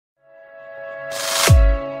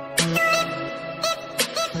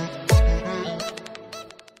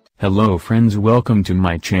Hello friends, welcome to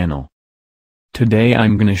my channel. Today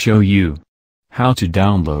I'm gonna show you how to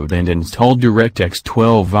download and install DirectX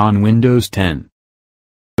 12 on Windows 10.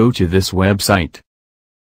 Go to this website.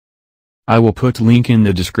 I will put link in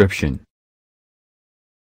the description.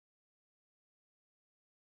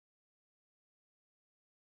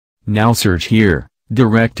 Now search here,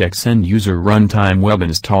 Directx End User Runtime Web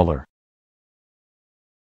Installer.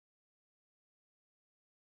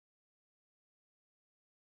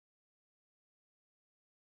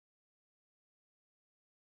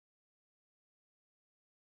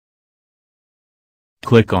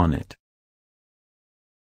 Click on it.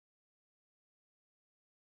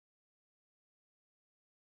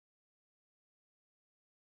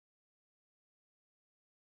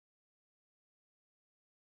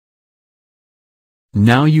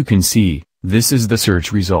 Now you can see, this is the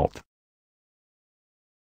search result.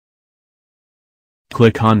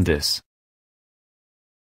 Click on this.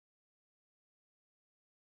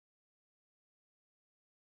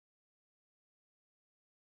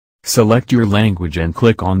 Select your language and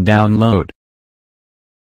click on Download.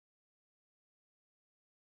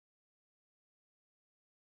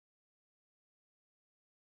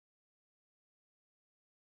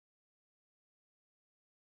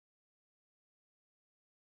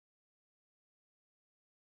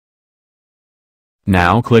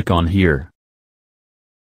 Now click on here.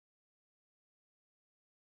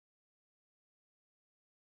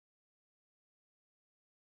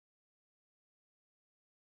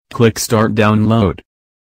 Click Start Download.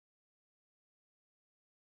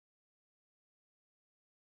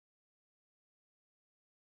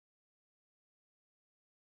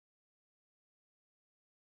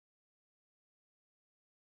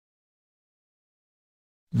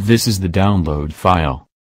 This is the download file.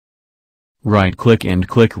 Right-click and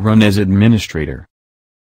click Run as Administrator.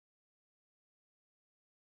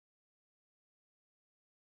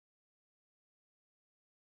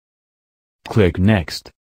 Click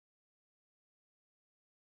Next.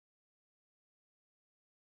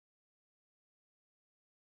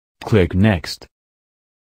 Click Next.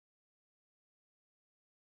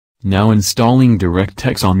 Now installing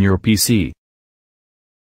Directx on your PC.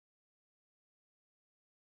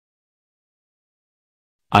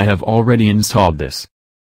 I have already installed this.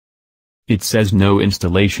 It says no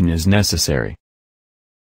installation is necessary.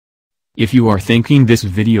 If you are thinking this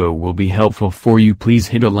video will be helpful for you, please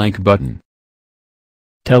hit a like button.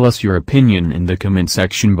 Tell us your opinion in the comment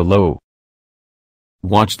section below.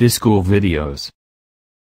 Watch this cool videos.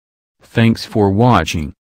 Thanks for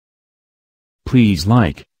watching. Please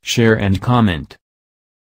like, share and comment.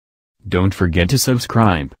 Don't forget to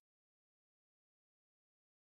subscribe.